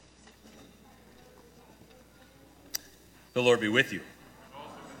The Lord be with you.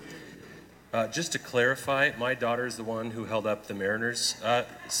 Just to clarify, my daughter is the one who held up the Mariners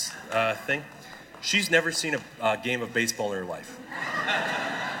thing. She's never seen a game of baseball in her life.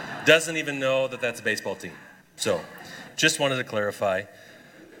 Doesn't even know that that's a baseball team. So, just wanted to clarify.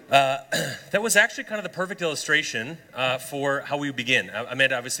 That was actually kind of the perfect illustration for how we begin.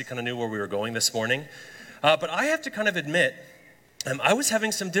 Amanda obviously kind of knew where we were going this morning. But I have to kind of admit, I was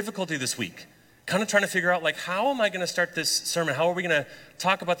having some difficulty this week. Kind of trying to figure out, how am I going to start this sermon? How are we going to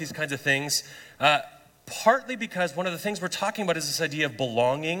talk about these kinds of things? Partly because one of the things we're talking about is this idea of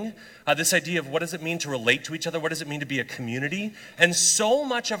belonging, this idea of what does it mean to relate to each other? What does it mean to be a community? And so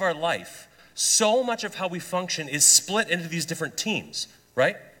much of our life, so much of how we function is split into these different teams,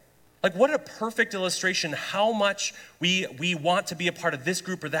 right? What a perfect illustration how much we want to be a part of this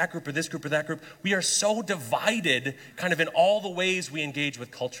group or that group or this group or that group. We are so divided kind of in all the ways we engage with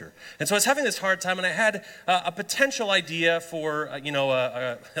culture. And so I was having this hard time, and I had a potential idea for,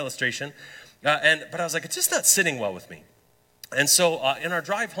 a illustration. But I was like, it's just not sitting well with me. And so in our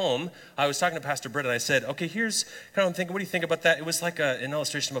drive home, I was talking to Pastor Britt, and I said, okay, here's kind of what I'm thinking. What do you think about that? It was like an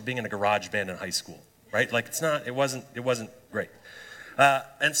illustration about being in a garage band in high school, right? It wasn't great.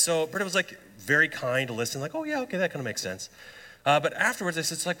 And so Britta was very kind to listen, oh yeah, okay, that kind of makes sense. But afterwards I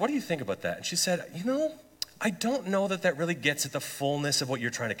said, what do you think about that? And she said, I don't know that really gets at the fullness of what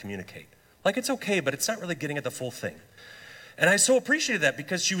you're trying to communicate. It's okay, but it's not really getting at the full thing. And I so appreciated that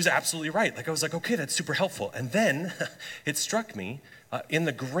because she was absolutely right. I was okay, that's super helpful. And then it struck me in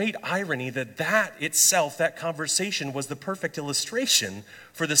the great irony that itself, that conversation was the perfect illustration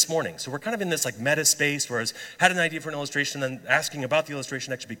for this morning. So we're kind of in this meta space where I had an idea for an illustration, and then asking about the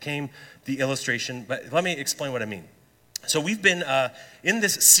illustration actually became the illustration. But let me explain what I mean. So we've been in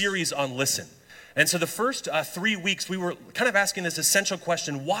this series on listen. And so the first 3 weeks we were kind of asking this essential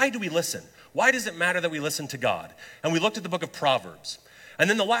question: why do we listen? Why does it matter that we listen to God? And we looked at the book of Proverbs. And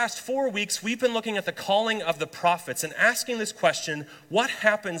then the last 4 weeks, we've been looking at the calling of the prophets and asking this question: what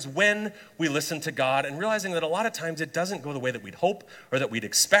happens when we listen to God? And realizing that a lot of times it doesn't go the way that we'd hope or that we'd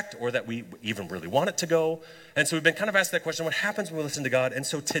expect or that we even really want it to go. And so we've been kind of asking that question: what happens when we listen to God? And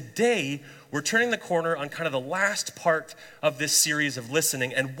so today, we're turning the corner on kind of the last part of this series of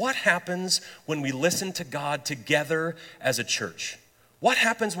listening. And what happens when we listen to God together as a church? What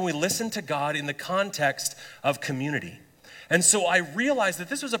happens when we listen to God in the context of community? And so I realized that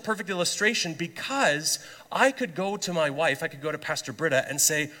this was a perfect illustration because I could go to my wife, I could go to Pastor Britta and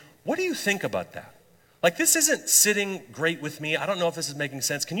say, what do you think about that? This isn't sitting great with me. I don't know if this is making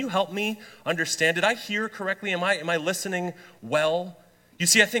sense. Can you help me understand? Did I hear correctly? Am I listening well? You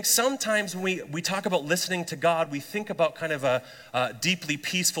see, I think sometimes when we talk about listening to God, we think about kind of a deeply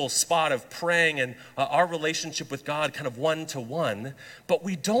peaceful spot of praying and our relationship with God kind of one-to-one, but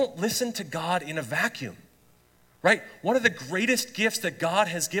we don't listen to God in a vacuum. Right? One of the greatest gifts that God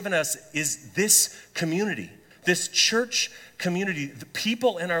has given us is this community, this church community, the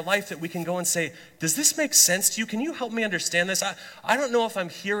people in our life that we can go and say, does this make sense to you? Can you help me understand this? I don't know if I'm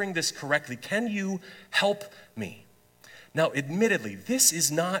hearing this correctly. Can you help me? Now, admittedly, this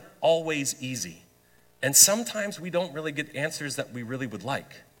is not always easy. And sometimes we don't really get answers that we really would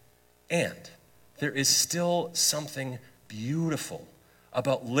like. And there is still something beautiful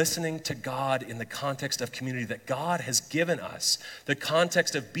about listening to God in the context of community that God has given us, the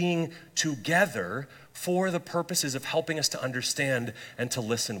context of being together for the purposes of helping us to understand and to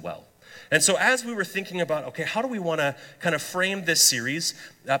listen well. And so as we were thinking about, okay, how do we want to kind of frame this series,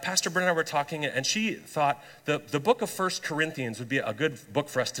 Pastor Brent and I were talking, and she thought the book of 1 Corinthians would be a good book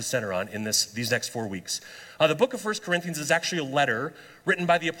for us to center on in these next 4 weeks. The book of 1 Corinthians is actually a letter written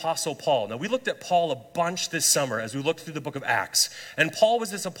by the Apostle Paul. Now, we looked at Paul a bunch this summer as we looked through the book of Acts. And Paul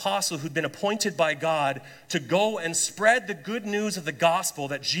was this apostle who'd been appointed by God to go and spread the good news of the gospel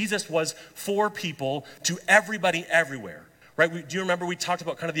that Jesus was for people to everybody everywhere. Right? Do you remember we talked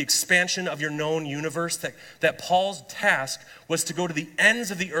about kind of the expansion of your known universe, that Paul's task was to go to the ends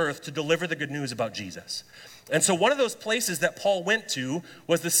of the earth to deliver the good news about Jesus. And so one of those places that Paul went to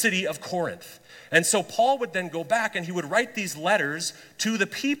was the city of Corinth. And so Paul would then go back and he would write these letters to the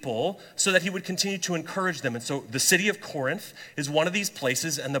people so that he would continue to encourage them. And so the city of Corinth is one of these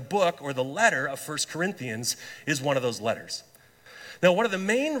places, and the book or the letter of 1 Corinthians is one of those letters. Now, one of the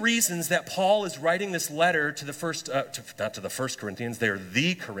main reasons that Paul is writing this letter to not to the first Corinthians, they're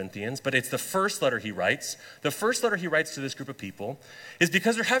the Corinthians, but it's the first letter he writes. The first letter he writes to this group of people is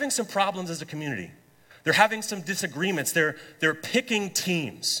because they're having some problems as a community. They're having some disagreements. They're picking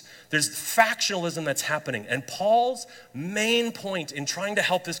teams. There's factionalism that's happening. And Paul's main point in trying to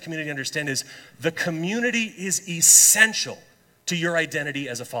help this community understand is the community is essential to your identity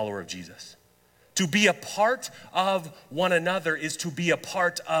as a follower of Jesus. To be a part of one another is to be a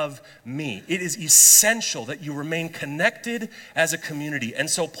part of me. It is essential that you remain connected as a community. And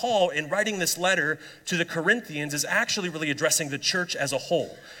so Paul, in writing this letter to the Corinthians, is actually really addressing the church as a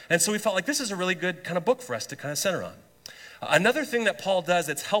whole. And so we felt like this is a really good kind of book for us to kind of center on. Another thing that Paul does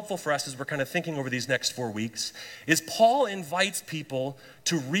that's helpful for us as we're kind of thinking over these next 4 weeks is Paul invites people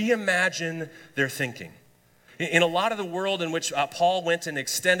to reimagine their thinking. In a lot of the world in which Paul went and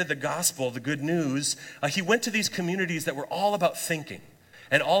extended the gospel, the good news, he went to these communities that were all about thinking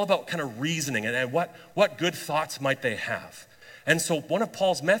and all about kind of reasoning and what good thoughts might they have. And so one of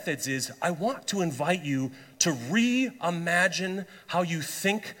Paul's methods is, I want to invite you to reimagine how you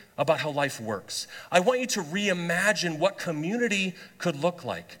think about how life works. I want you to reimagine what community could look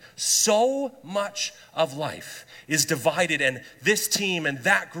like. So much of life is divided, and this team and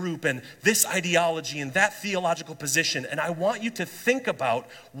that group and this ideology and that theological position. And I want you to think about,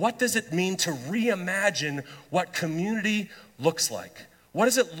 what does it mean to reimagine what community looks like? What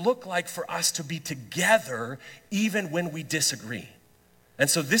does it look like for us to be together even when we disagree? And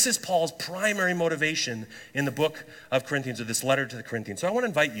so this is Paul's primary motivation in the book of Corinthians, or this letter to the Corinthians. So I want to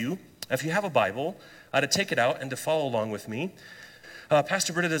invite you, if you have a Bible, to take it out and to follow along with me.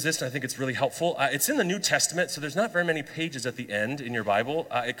 Pastor Britta does this, and I think it's really helpful. It's in the New Testament, so there's not very many pages at the end in your Bible.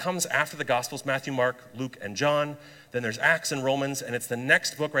 It comes after the Gospels, Matthew, Mark, Luke, and John. Then there's Acts and Romans, and it's the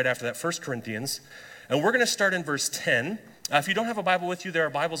next book right after that, 1 Corinthians. And we're going to start in verse 10. If you don't have a Bible with you, there are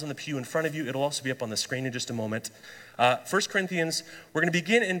Bibles in the pew in front of you. It'll also be up on the screen in just a moment. 1 Corinthians, we're going to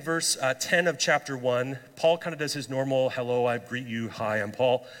begin in verse 10 of chapter 1. Paul kind of does his normal, hello, I greet you, hi, I'm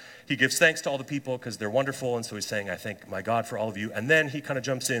Paul. He gives thanks to all the people because they're wonderful, and so he's saying, I thank my God for all of you. And then he kind of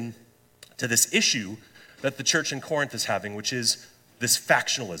jumps in to this issue that the church in Corinth is having, which is this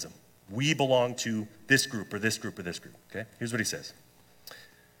factionalism. We belong to this group or this group or this group. Okay? Here's what he says.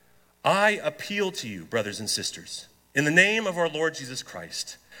 I appeal to you, brothers and sisters, in the name of our Lord Jesus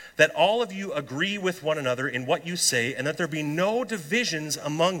Christ, that all of you agree with one another in what you say, and that there be no divisions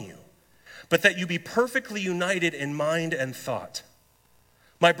among you, but that you be perfectly united in mind and thought.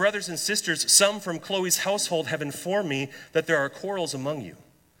 My brothers and sisters, some from Chloe's household have informed me that there are quarrels among you.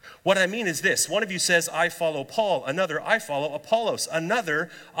 What I mean is this: one of you says, I follow Paul, another, I follow Apollos, another,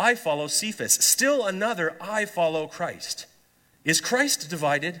 I follow Cephas, still another, I follow Christ. Is Christ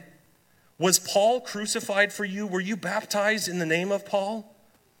divided? Was Paul crucified for you? Were you baptized in the name of Paul?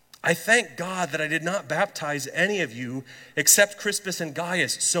 I thank God that I did not baptize any of you except Crispus and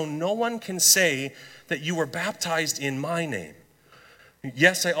Gaius, so no one can say that you were baptized in my name.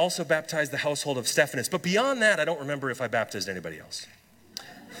 Yes, I also baptized the household of Stephanas, but beyond that, I don't remember if I baptized anybody else.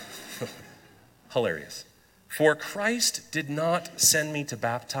 Hilarious. For Christ did not send me to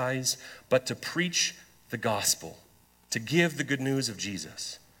baptize, but to preach the gospel, to give the good news of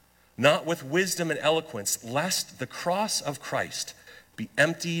Jesus. Not with wisdom and eloquence, lest the cross of Christ be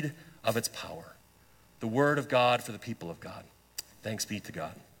emptied of its power. The word of God for the people of God. Thanks be to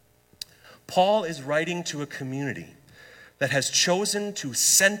God. Paul is writing to a community that has chosen to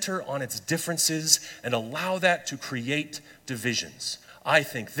center on its differences and allow that to create divisions. I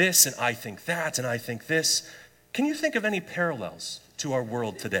think this, and I think that, and I think this. Can you think of any parallels to our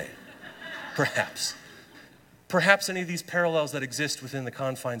world today? Perhaps. Perhaps any of these parallels that exist within the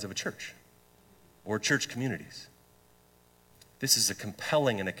confines of a church or church communities. This is a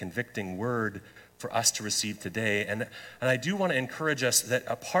compelling and a convicting word for us to receive today. And I do want to encourage us that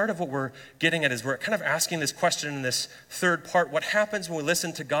a part of what we're getting at is we're kind of asking this question in this third part: what happens when we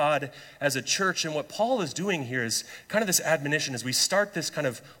listen to God as a church? And what Paul is doing here is kind of this admonition as we start this kind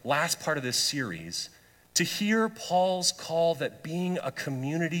of last part of this series, to hear Paul's call that being a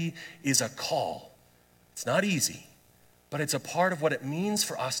community is a call. It's not easy, but it's a part of what it means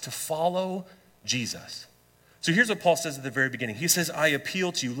for us to follow Jesus. So here's what Paul says at the very beginning. He says, I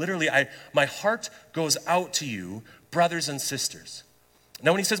appeal to you. Literally, my heart goes out to you, brothers and sisters.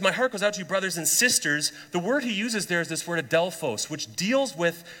 Now, when he says, my heart goes out to you, brothers and sisters, the word he uses there is this word adelphos, which deals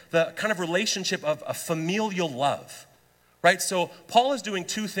with the kind of relationship of a familial love. Right? So Paul is doing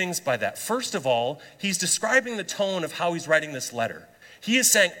two things by that. First of all, he's describing the tone of how he's writing this letter. He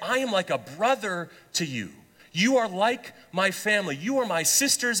is saying, I am like a brother to you. You are like my family. You are my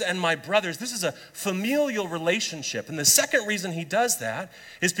sisters and my brothers. This is a familial relationship. And the second reason he does that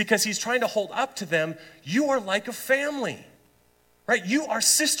is because he's trying to hold up to them, you are like a family. Right? You are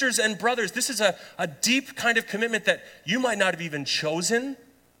sisters and brothers. This is a deep kind of commitment that you might not have even chosen,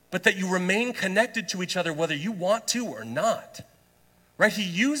 but that you remain connected to each other whether you want to or not. Right? He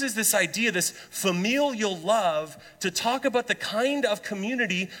uses this idea, this familial love, to talk about the kind of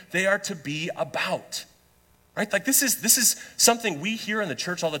community they are to be about. Right? Like this is something we hear in the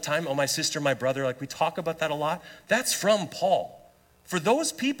church all the time. Oh, my sister, my brother, like we talk about that a lot. That's from Paul. For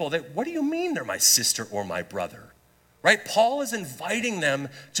those people that, what do you mean they're my sister or my brother? Right? Paul is inviting them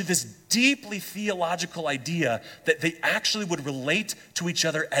to this deeply theological idea that they actually would relate to each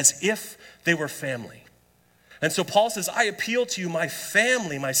other as if they were family. And so Paul says, I appeal to you, my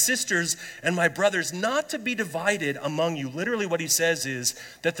family, my sisters and my brothers, not to be divided among you. Literally what he says is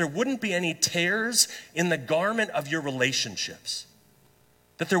that there wouldn't be any tears in the garment of your relationships.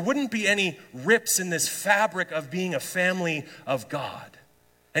 That there wouldn't be any rips in this fabric of being a family of God.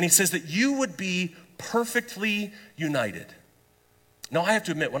 And he says that you would be perfectly united. Now I have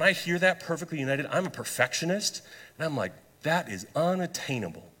to admit, when I hear that, perfectly united, I'm a perfectionist. And I'm like, that is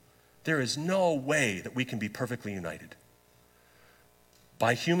unattainable. There is no way that we can be perfectly united.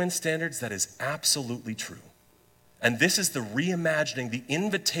 By human standards, that is absolutely true. And this is the reimagining, the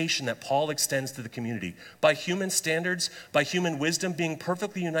invitation that Paul extends to the community. By human standards, by human wisdom, being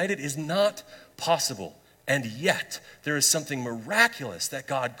perfectly united is not possible. And yet, there is something miraculous that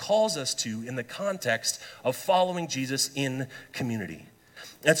God calls us to in the context of following Jesus in community.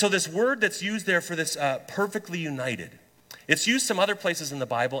 And so this word that's used there for this perfectly united, it's used some other places in the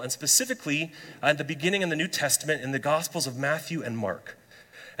Bible, and specifically at the beginning in the New Testament in the Gospels of Matthew and Mark.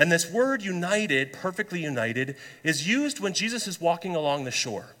 And this word united, perfectly united, is used when Jesus is walking along the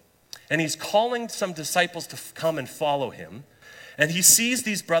shore. And he's calling some disciples to come and follow him. And he sees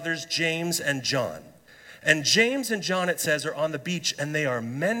these brothers, James and John. And James and John, it says, are on the beach, and they are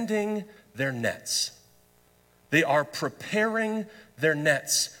mending their nets. They are preparing their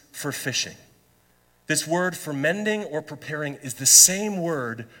nets for fishing. This word for mending or preparing is the same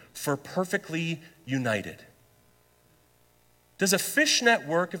word for perfectly united. Does a fishnet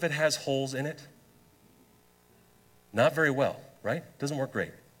work if it has holes in it? Not very well, right? Doesn't work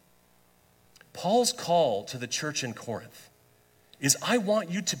great. Paul's call to the church in Corinth is, I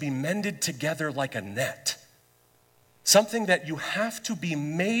want you to be mended together like a net. Something that you have to be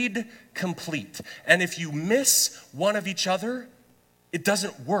made complete. And if you miss one of each other, it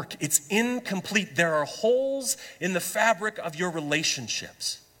doesn't work. It's incomplete. There are holes in the fabric of your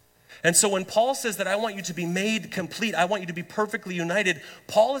relationships. And so when Paul says that I want you to be made complete, I want you to be perfectly united,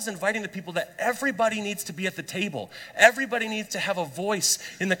 Paul is inviting the people that everybody needs to be at the table. Everybody needs to have a voice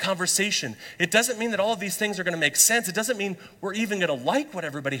in the conversation. It doesn't mean that all of these things are going to make sense. It doesn't mean we're even going to like what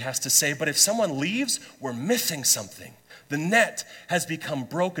everybody has to say. But if someone leaves, we're missing something. The net has become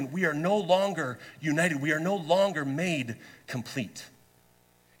broken. We are no longer united. We are no longer made complete.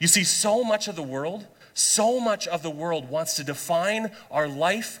 You see, so much of the world wants to define our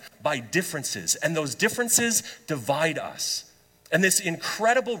life by differences, and those differences divide us. And this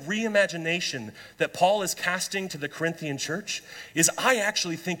incredible reimagination that Paul is casting to the Corinthian church is, I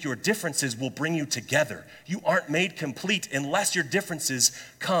actually think your differences will bring you together. You aren't made complete unless your differences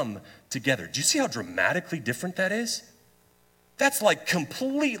come together. Do you see how dramatically different that is? That's like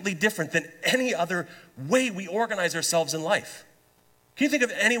completely different than any other way we organize ourselves in life. Can you think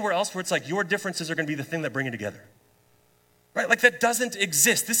of anywhere else where it's like your differences are going to be the thing that bring you together? Right? Like that doesn't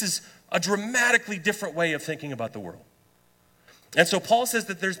exist. This is a dramatically different way of thinking about the world. And so Paul says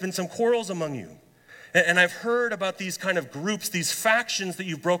that there's been some quarrels among you. And I've heard about these kind of groups, these factions that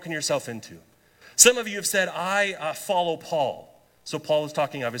you've broken yourself into. Some of you have said, I follow Paul. So Paul is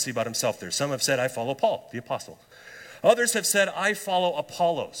talking obviously about himself there. Some have said, I follow Paul, the apostle. Others have said, I follow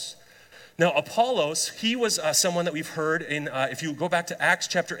Apollos. Now, Apollos, he was someone that we've heard in, if you go back to Acts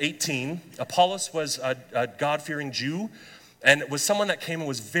chapter 18, Apollos was a God-fearing Jew and was someone that came and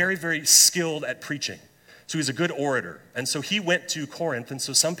was very, very skilled at preaching. So he was a good orator. And so he went to Corinth, and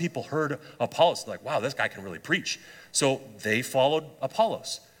so some people heard Apollos, like, wow, this guy can really preach. So they followed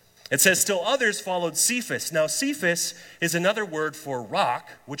Apollos. It says, still others followed Cephas. Now, Cephas is another word for rock,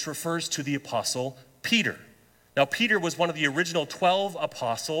 which refers to the apostle Peter. Now, Peter was one of the original 12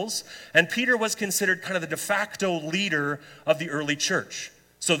 apostles, and Peter was considered kind of the de facto leader of the early church.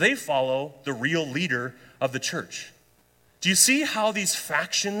 So they follow the real leader of the church. Do you see how these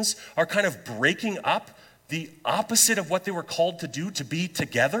factions are kind of breaking up the opposite of what they were called to do, to be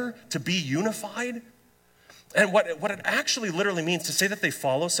together, to be unified? And what it actually literally means to say that they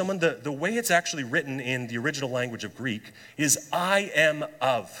follow someone, the way it's actually written in the original language of Greek is I am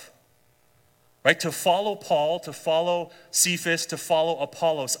of. Right? To follow Paul, to follow Cephas, to follow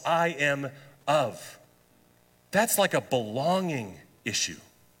Apollos, I am of. That's like a belonging issue.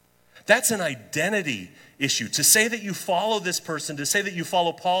 That's an identity issue. To say that you follow this person, to say that you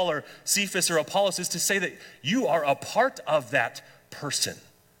follow Paul or Cephas or Apollos is to say that you are a part of that person.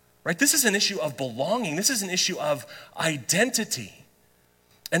 Right? This is an issue of belonging. This is an issue of identity.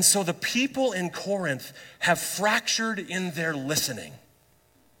 And so the people in Corinth have fractured in their listening.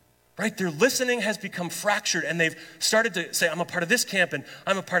 Right? Their listening has become fractured, and they've started to say, I'm a part of this camp, and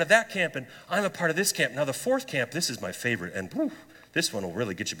I'm a part of that camp, and I'm a part of this camp. Now the fourth camp, this is my favorite, and whew, this one will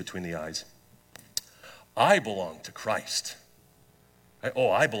really get you between the eyes. I belong to Christ.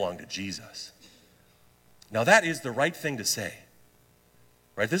 I belong to Jesus. Now that is the right thing to say.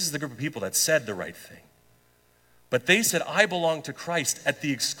 Right? This is the group of people that said the right thing. But they said, I belong to Christ at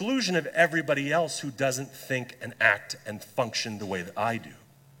the exclusion of everybody else who doesn't think and act and function the way that I do.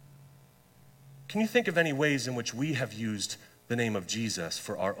 Can you think of any ways in which we have used the name of Jesus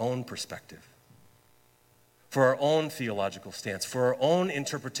for our own perspective, for our own theological stance, for our own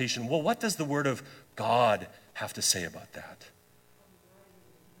interpretation? Well, what does the Word of God have to say about that?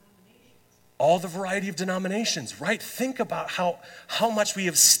 All the variety of denominations, right? Think about how much we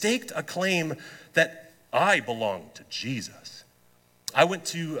have staked a claim that I belong to Jesus. I went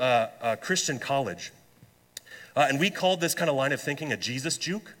to a Christian college, and we called this kind of line of thinking a Jesus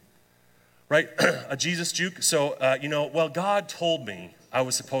juke. Right? A Jesus juke. So, God told me I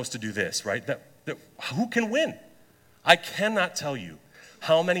was supposed to do this, right? That who can win? I cannot tell you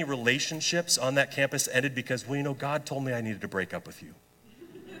how many relationships on that campus ended because, God told me I needed to break up with you.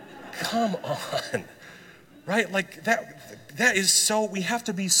 Come on. Right? Like that is so, we have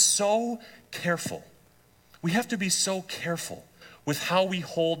to be so careful. We have to be so careful with how we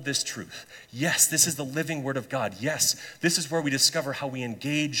hold this truth. Yes, this is the living Word of God. Yes, this is where we discover how we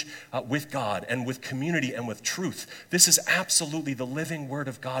engage with God and with community and with truth. This is absolutely the living Word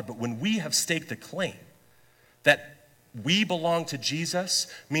of God. But when we have staked a claim that we belong to Jesus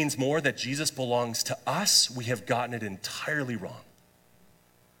means more that Jesus belongs to us, we have gotten it entirely wrong.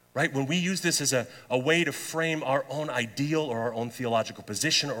 Right? When we use this as a way to frame our own ideal or our own theological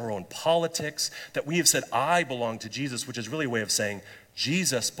position or our own politics, that we have said, I belong to Jesus, which is really a way of saying,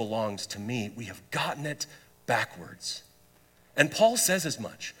 Jesus belongs to me, we have gotten it backwards. And Paul says as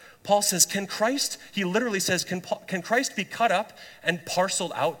much. Paul says, he literally says, can Christ be cut up and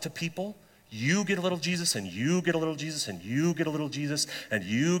parceled out to people? You get a little Jesus, and you get a little Jesus, and you get a little Jesus, and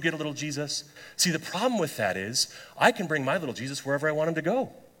you get a little Jesus. See, the problem with that is, I can bring my little Jesus wherever I want him to go.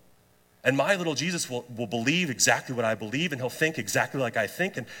 And my little Jesus will believe exactly what I believe, and he'll think exactly like I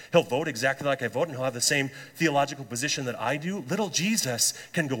think, and he'll vote exactly like I vote, and he'll have the same theological position that I do. Little Jesus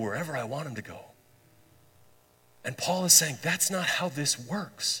can go wherever I want him to go. And Paul is saying, that's not how this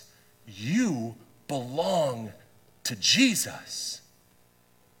works. You belong to Jesus.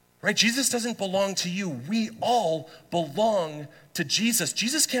 Right? Jesus doesn't belong to you. We all belong to Jesus.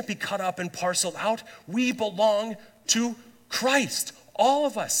 Jesus can't be cut up and parceled out. We belong to Christ. All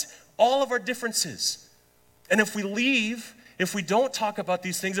of us. All of our differences. And if we don't talk about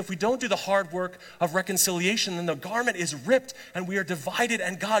these things, if we don't do the hard work of reconciliation, then the garment is ripped and we are divided,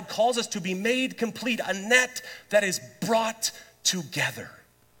 and God calls us to be made complete, a net that is brought together.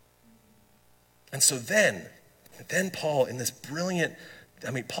 And so then Paul, in this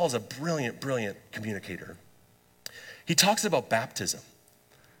Paul's a brilliant communicator. He talks about baptism.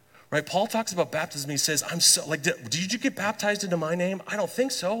 Right? Paul talks about baptism. He says, did you get baptized into my name? I don't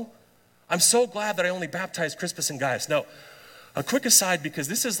think so. I'm so glad that I only baptized Crispus and Gaius. Now, a quick aside, because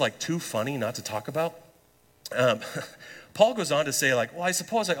this is too funny not to talk about. Paul goes on to say I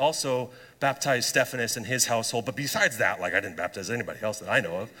suppose I also baptized Stephanas and his household, but besides that, I didn't baptize anybody else that I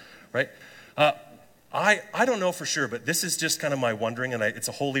know of, right? I don't know for sure, but this is just kind of my wondering, and it's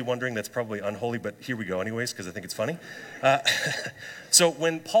a holy wondering that's probably unholy, but here we go anyways, because I think it's funny. So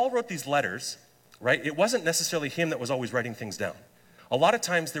when Paul wrote these letters, right, it wasn't necessarily him that was always writing things down. A lot of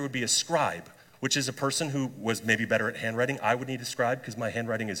times there would be a scribe, which is a person who was maybe better at handwriting. I would need a scribe because my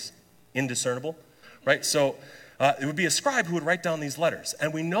handwriting is indiscernible, right? So it would be a scribe who would write down these letters.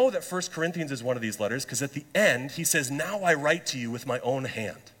 And we know that 1 Corinthians is one of these letters because at the end he says, now I write to you with my own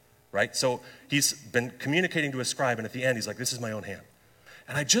hand, right? So he's been communicating to a scribe, and at the end he's like, this is my own hand.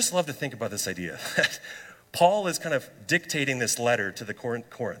 And I just love to think about this idea that Paul is kind of dictating this letter to the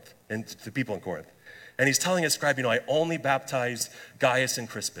Corinth and to the people in Corinth. And he's telling his scribe, I only baptized Gaius and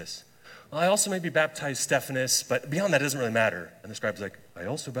Crispus. Well, I also maybe baptized Stephanas, but beyond that, it doesn't really matter. And the scribe's like, I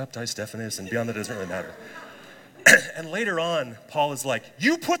also baptized Stephanas, and beyond that, it doesn't really matter. And later on, Paul is like,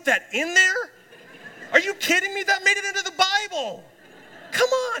 you put that in there? Are you kidding me? That made it into the Bible. Come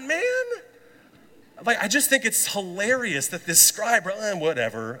on, man. I just think it's hilarious that this scribe,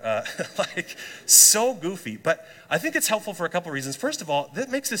 whatever, so goofy. But I think it's helpful for a couple reasons. First of all,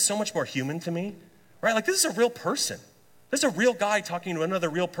 that makes this so much more human to me. Right? This is a real person. This is a real guy talking to another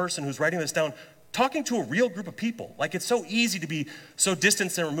real person who's writing this down talking to a real group of people. Like, it's so easy to be so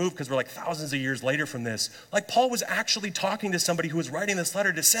distant and removed because we're like thousands of years later from this. Like, Paul was actually talking to somebody who was writing this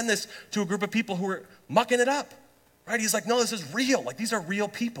letter to send this to a group of people who were mucking it up, right? He's like, no, this is real. Like, these are real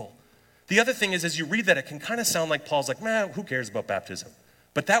people. The other thing is, as you read that, it can kind of sound like Paul's like, man, who cares about baptism?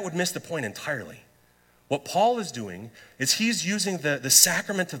 But that would miss the point entirely. What Paul is doing is he's using the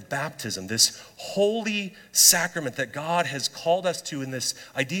sacrament of baptism, this holy sacrament that God has called us to in this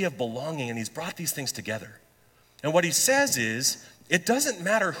idea of belonging, and he's brought these things together. And what he says is, it doesn't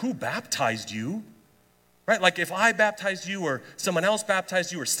matter who baptized you, right? Like if I baptized you or someone else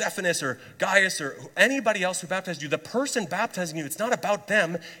baptized you or Stephanus or Gaius or anybody else who baptized you, the person baptizing you, it's not about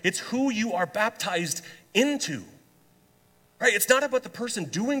them, it's who you are baptized into. Right? It's not about the person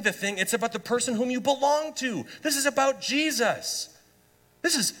doing the thing, it's about the person whom you belong to. This is about Jesus.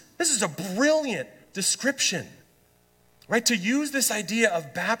 This is a brilliant description. Right? To use this idea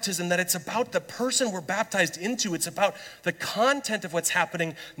of baptism, that it's about the person we're baptized into, it's about the content of what's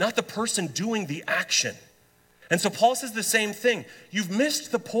happening, not the person doing the action. And so Paul says the same thing. You've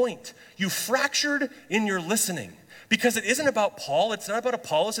missed the point. You fractured in your listening. Because it isn't about Paul, it's not about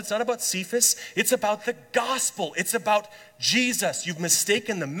Apollos, it's not about Cephas, it's about the gospel, it's about Jesus. You've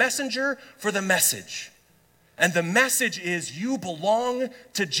mistaken the messenger for the message. And the message is you belong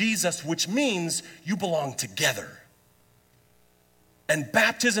to Jesus, which means you belong together. And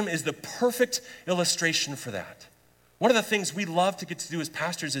baptism is the perfect illustration for that. One of the things we love to get to do as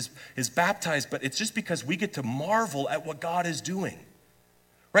pastors is baptize, but it's just because we get to marvel at what God is doing.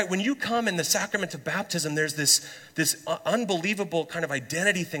 Right, when you come in the sacrament of baptism, there's this unbelievable kind of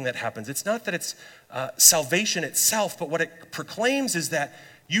identity thing that happens. It's not that it's salvation itself, but what it proclaims is that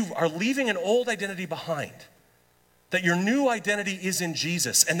you are leaving an old identity behind. That your new identity is in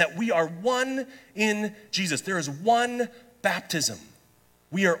Jesus, and that we are one in Jesus. There is one baptism.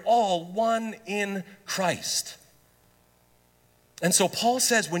 We are all one in Christ. And so Paul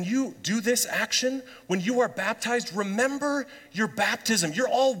says, when you do this action, when you are baptized, remember your baptism. You're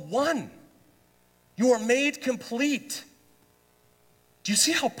all one. You are made complete. Do you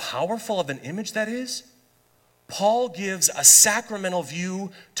see how powerful of an image that is? Paul gives a sacramental view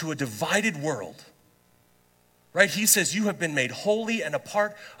to a divided world. Right? He says, you have been made holy and a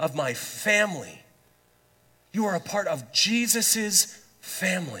part of my family. You are a part of Jesus's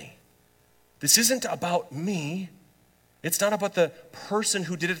family. This isn't about me. It's not about the person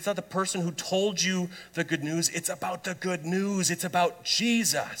who did it. It's not the person who told you the good news. It's about the good news. It's about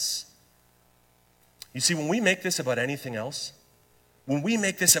Jesus. You see, when we make this about anything else,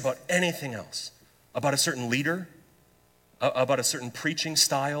 about a certain leader, about a certain preaching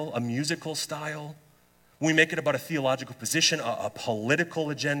style, a musical style, when we make it about a theological position, a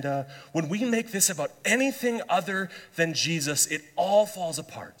political agenda, when we make this about anything other than Jesus, it all falls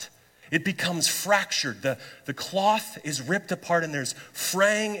apart. It becomes fractured. The cloth is ripped apart and there's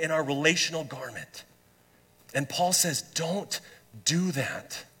fraying in our relational garment. And Paul says, don't do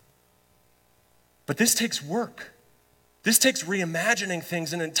that. But this takes work. This takes reimagining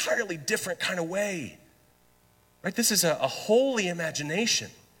things in an entirely different kind of way. Right? This is a holy imagination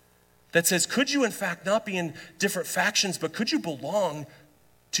that says, could you in fact not be in different factions, but could you belong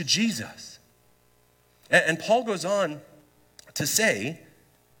to Jesus? And Paul goes on to say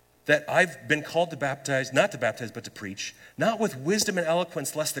that I've been called to baptize, not to baptize, but to preach, not with wisdom and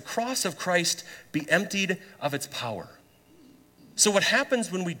eloquence, lest the cross of Christ be emptied of its power. So what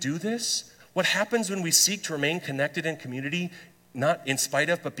happens when we do this? What happens when we seek to remain connected in community, not in spite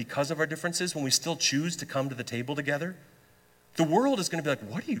of, but because of our differences, when we still choose to come to the table together? The world is going to be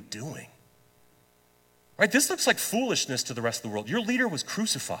like, what are you doing? Right? This looks like foolishness to the rest of the world. Your leader was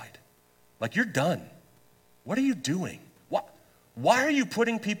crucified. Like, you're done. What are you doing? Why are you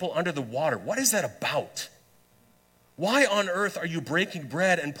putting people under the water? What is that about? Why on earth are you breaking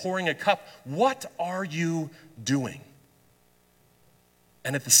bread and pouring a cup? What are you doing?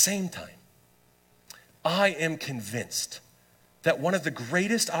 And at the same time, I am convinced that one of the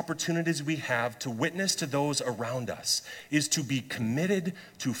greatest opportunities we have to witness to those around us is to be committed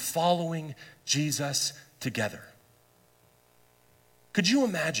to following Jesus together. Could you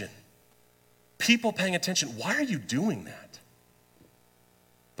imagine people paying attention? Why are you doing that?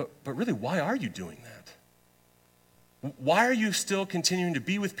 But really, why are you doing that? Why are you still continuing to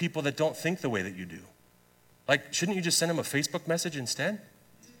be with people that don't think the way that you do? Like, shouldn't you just send them a Facebook message instead?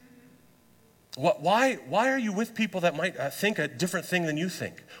 Why are you with people that might think a different thing than you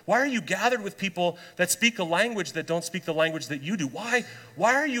think? Why are you gathered with people that speak a language that don't speak the language that you do? Why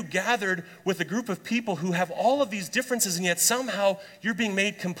are you gathered with a group of people who have all of these differences and yet somehow you're being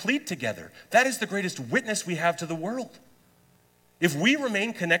made complete together? That is the greatest witness we have to the world. If we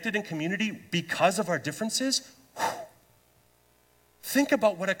remain connected in community because of our differences, think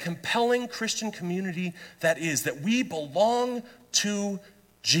about what a compelling Christian community that is, that we belong to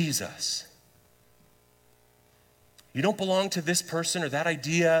Jesus. You don't belong to this person or that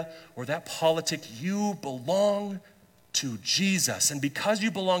idea or that politic. You belong to Jesus. And because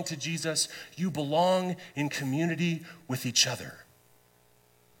you belong to Jesus, you belong in community with each other.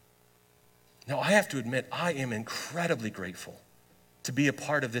 Now, I have to admit, I am incredibly grateful to be a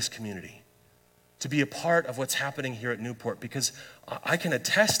part of this community, to be a part of what's happening here at Newport, because I can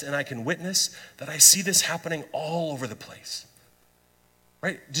attest and I can witness that I see this happening all over the place.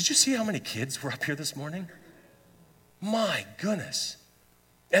 Right? Did you see how many kids were up here this morning? My goodness.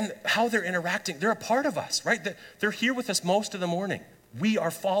 And how they're interacting. They're a part of us, right? They're here with us most of the morning. We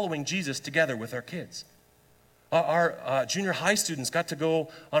are following Jesus together with our kids. Our junior high students got to go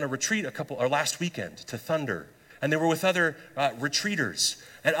on a retreat last weekend to Thunder. And they were with other retreaters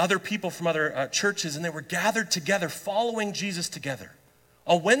and other people from other churches, and they were gathered together, following Jesus together.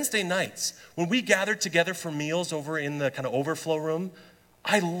 On Wednesday nights, when we gathered together for meals over in the kind of overflow room,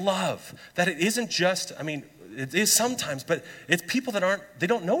 I love that it isn't just, it is sometimes, but it's people that they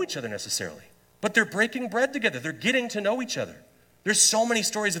don't know each other necessarily, but they're breaking bread together. They're getting to know each other. There's so many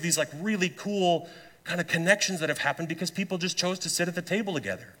stories of these like really cool kind of connections that have happened because people just chose to sit at the table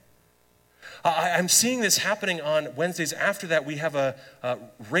together. I'm seeing this happening on Wednesdays. After that, we have a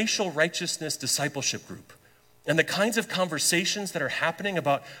racial righteousness discipleship group. And the kinds of conversations that are happening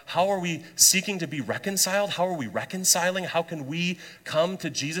about how are we seeking to be reconciled? How are we reconciling? How can we come to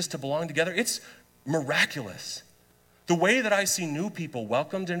Jesus to belong together? It's miraculous. The way that I see new people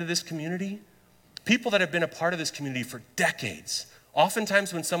welcomed into this community, people that have been a part of this community for decades.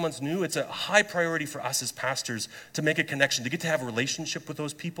 Oftentimes when someone's new, it's a high priority for us as pastors to make a connection, to get to have a relationship with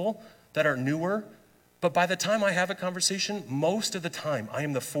those people that are newer. But by the time I have a conversation, most of the time, I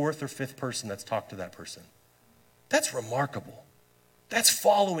am the fourth or fifth person that's talked to that person. That's remarkable. That's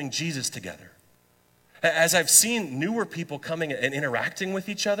following Jesus together. As I've seen newer people coming and interacting with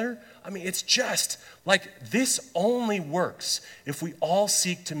each other, it's just like this only works if we all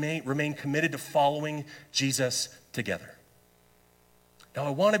seek to remain committed to following Jesus together. Now, I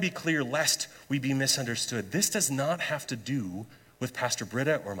want to be clear lest we be misunderstood. This does not have to do with Pastor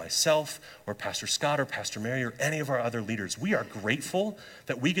Britta or myself or Pastor Scott or Pastor Mary or any of our other leaders. We are grateful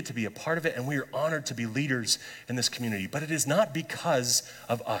that we get to be a part of it, and we are honored to be leaders in this community. But it is not because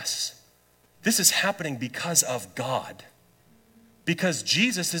of us. This is happening because of God. Because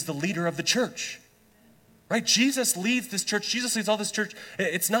Jesus is the leader of the church. Right? Jesus leads this church. Jesus leads all this church.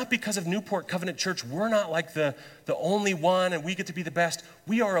 It's not because of Newport Covenant Church. We're not like the only one and we get to be the best.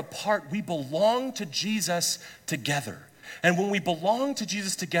 We are a part. We belong to Jesus together. And when we belong to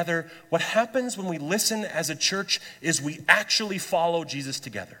Jesus together, what happens when we listen as a church is we actually follow Jesus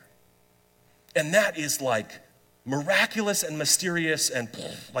together. And that is like miraculous and mysterious and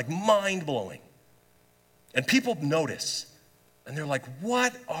like mind-blowing. And people notice. And they're like,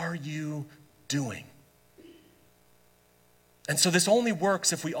 what are you doing? And so this only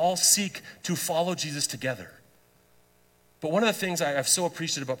works if we all seek to follow Jesus together. But one of the things I've so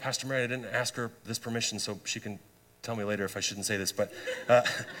appreciated about Pastor Mary, I didn't ask her this permission, so she can tell me later if I shouldn't say this, but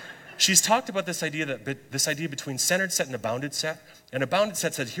she's talked about this idea between centered set and a bounded set. And a bounded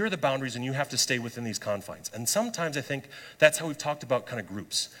set said, here are the boundaries and you have to stay within these confines. And sometimes I think that's how we've talked about kind of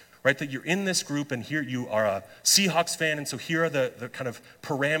groups, right? That you're in this group and here you are a Seahawks fan, and so here are the kind of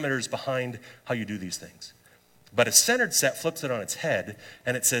parameters behind how you do these things. But a centered set flips it on its head,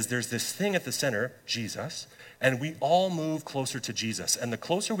 and it says there's this thing at the center, Jesus, and we all move closer to Jesus. And the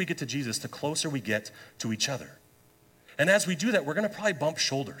closer we get to Jesus, the closer we get to each other. And as we do that, we're going to probably bump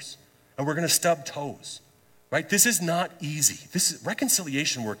shoulders, and we're going to stub toes, right? This is not easy.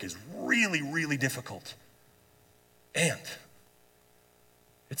 Reconciliation work is really, really difficult. And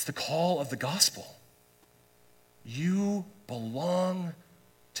it's the call of the gospel. You belong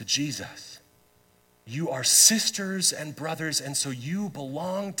to Jesus. You are sisters and brothers, and so you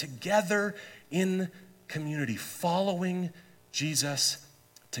belong together in community, following Jesus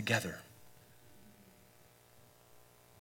together.